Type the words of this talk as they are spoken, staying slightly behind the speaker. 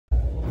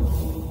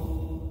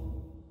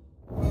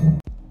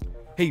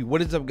Hey,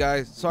 what is up,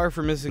 guys? Sorry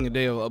for missing a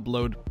day of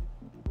upload.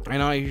 I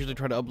know I usually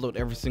try to upload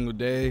every single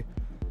day.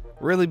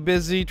 Really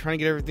busy trying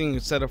to get everything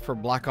set up for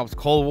Black Ops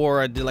Cold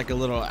War. I did like a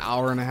little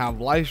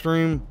hour-and-a-half live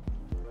stream.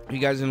 If you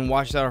guys didn't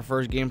watch that, our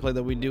first gameplay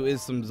that we do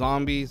is some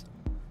zombies.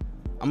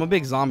 I'm a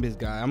big zombies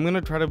guy. I'm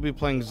gonna try to be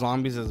playing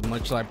zombies as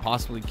much as I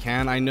possibly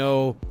can. I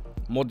know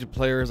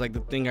multiplayer is like the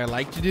thing I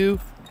like to do,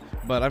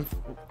 but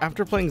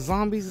after playing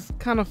zombies, it's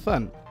kind of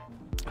fun.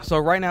 So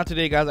right now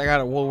today, guys, I got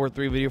a World War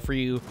III video for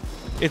you.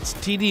 It's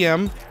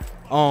TDM.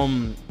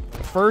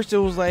 First it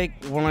was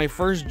like when I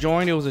first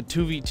joined, it was a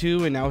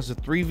 2v2, and now it's a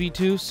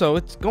 3v2, so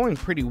it's going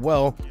pretty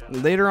well.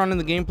 Later on in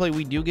the gameplay,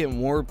 we do get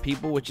more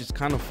people, which is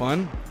kind of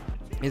fun.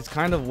 It's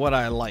kind of what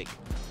I like.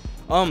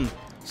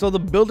 So the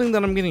building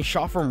that I'm getting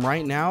shot from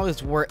right now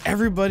is where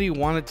everybody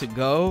wanted to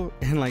go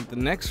in like the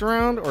next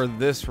round or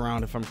this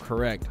round, if I'm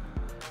correct.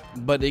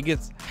 But it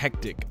gets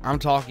hectic. I'm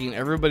talking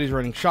everybody's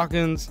running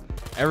shotguns,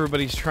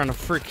 everybody's trying to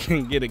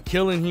freaking get a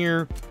kill in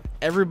here,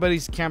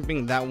 everybody's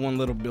camping that one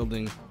little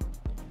building.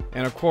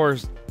 And of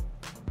course,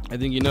 I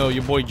think you know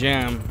your boy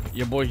Jam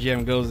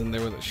goes in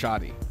there with a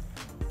shotty.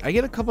 I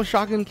get a couple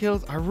shotgun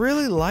kills. I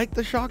really like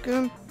the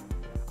shotgun.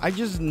 I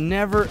just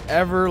never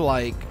ever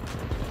like,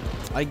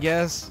 I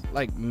guess,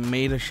 like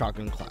made a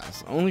shotgun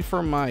class. Only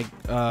for my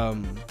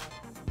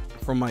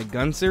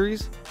gun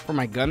series, for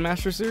my Gun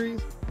Master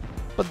series.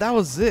 But that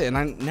was it, and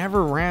I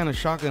never ran a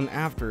shotgun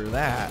after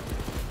that.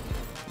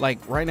 Like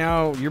right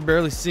now, you're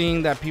barely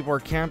seeing that people are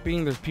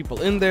camping. There's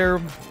people in there.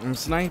 I'm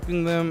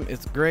sniping them.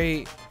 It's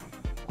great.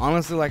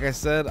 Honestly, like I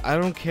said, I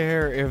don't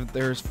care if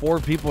there's 4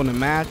 people in a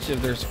match.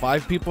 If there's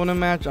 5 people in a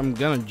match, I'm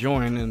gonna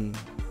join. And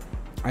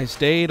I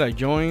stayed, I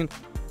joined,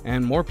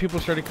 and more people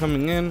started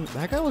coming in.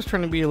 That guy was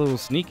trying to be a little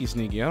sneaky.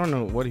 I don't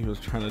know what he was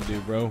trying to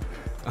do, bro.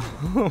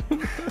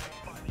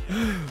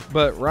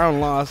 But round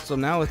lost, so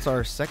now it's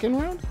our second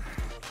round.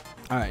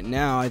 All right,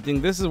 now I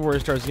think this is where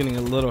it starts getting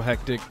a little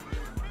hectic.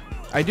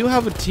 I do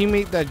have a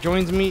teammate that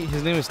joins me.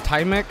 His name is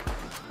Tymek.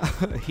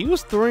 He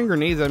was throwing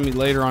grenades at me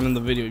later on in the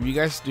video. If you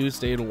guys do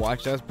stay to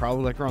watch, that's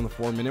probably like around the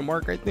 4-minute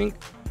mark, I think.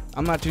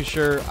 I'm not too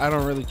sure. I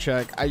don't really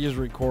check. I just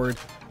record.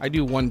 I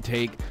do one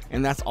take,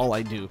 and that's all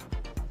I do.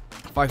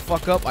 If I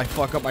fuck up, I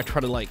fuck up. I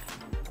try to like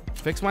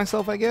fix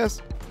myself, I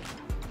guess.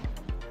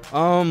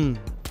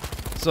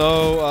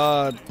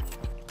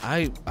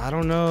 I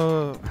don't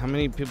know how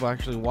many people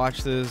actually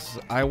watch this.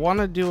 I want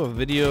to do a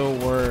video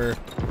where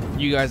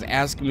you guys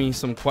ask me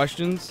some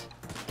questions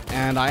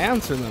and I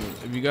answer them.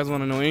 If you guys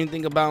want to know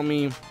anything about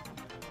me,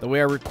 the way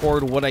I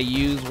record, what I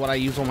use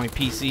on my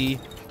PC,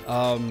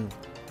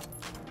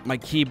 my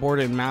keyboard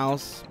and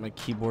mouse.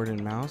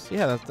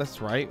 Yeah,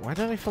 that's right. Why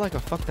did I feel like I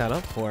fucked that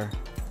up for?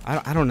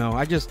 I don't know.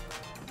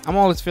 I'm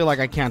always feel like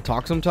I can't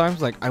talk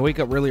sometimes. Like I wake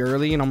up really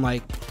early and I'm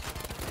like,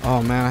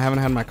 oh man, I haven't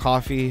had my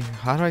coffee.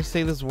 How do I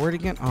say this word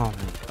again?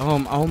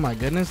 Oh my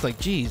goodness. Like,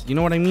 geez, you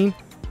know what I mean?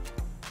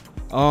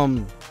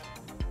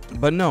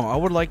 But no, I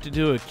would like to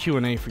do a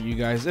Q&A for you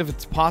guys. If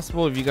it's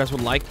possible, if you guys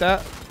would like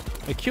that,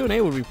 a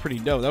Q&A would be pretty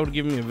dope. That would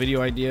give me a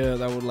video idea.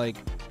 That would like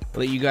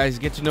let you guys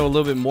get to know a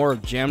little bit more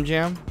of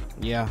Jam.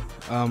 Yeah,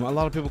 a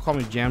lot of people call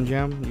me Jam.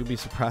 You'll be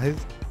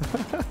surprised.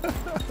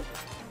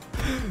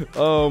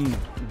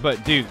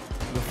 But dude,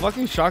 the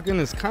fucking shotgun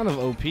is kind of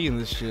OP in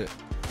this shit.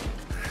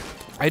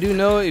 I do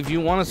know if you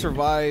want to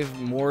survive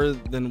more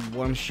than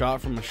one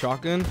shot from a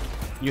shotgun,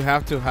 you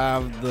have to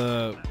have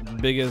the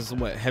biggest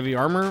heavy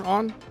armor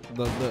on,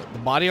 the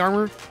body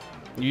armor.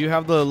 You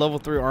have the level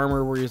 3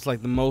 armor where it's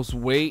like the most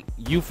weight.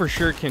 You for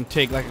sure can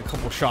take like a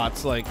couple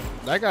shots. Like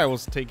that guy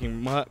was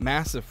taking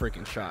massive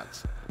freaking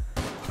shots.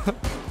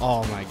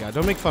 Oh my god,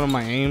 don't make fun of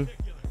my aim.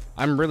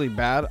 I'm really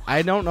bad.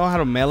 I don't know how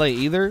to melee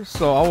either,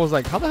 so I was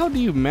like, how the hell do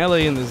you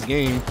melee in this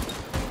game?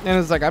 And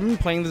it's like, I've been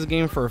playing this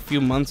game for a few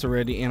months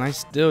already, and I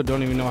still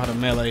don't even know how to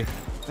melee.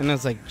 And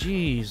it's like,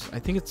 geez, I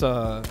think it's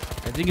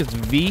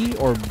V,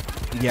 or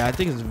yeah, I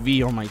think it's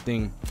V on my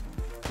thing.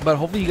 But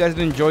hopefully you guys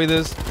enjoy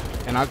this,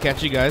 and I'll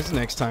catch you guys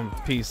next time.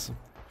 Peace.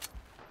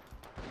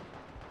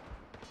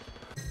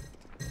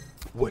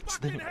 What's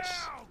this?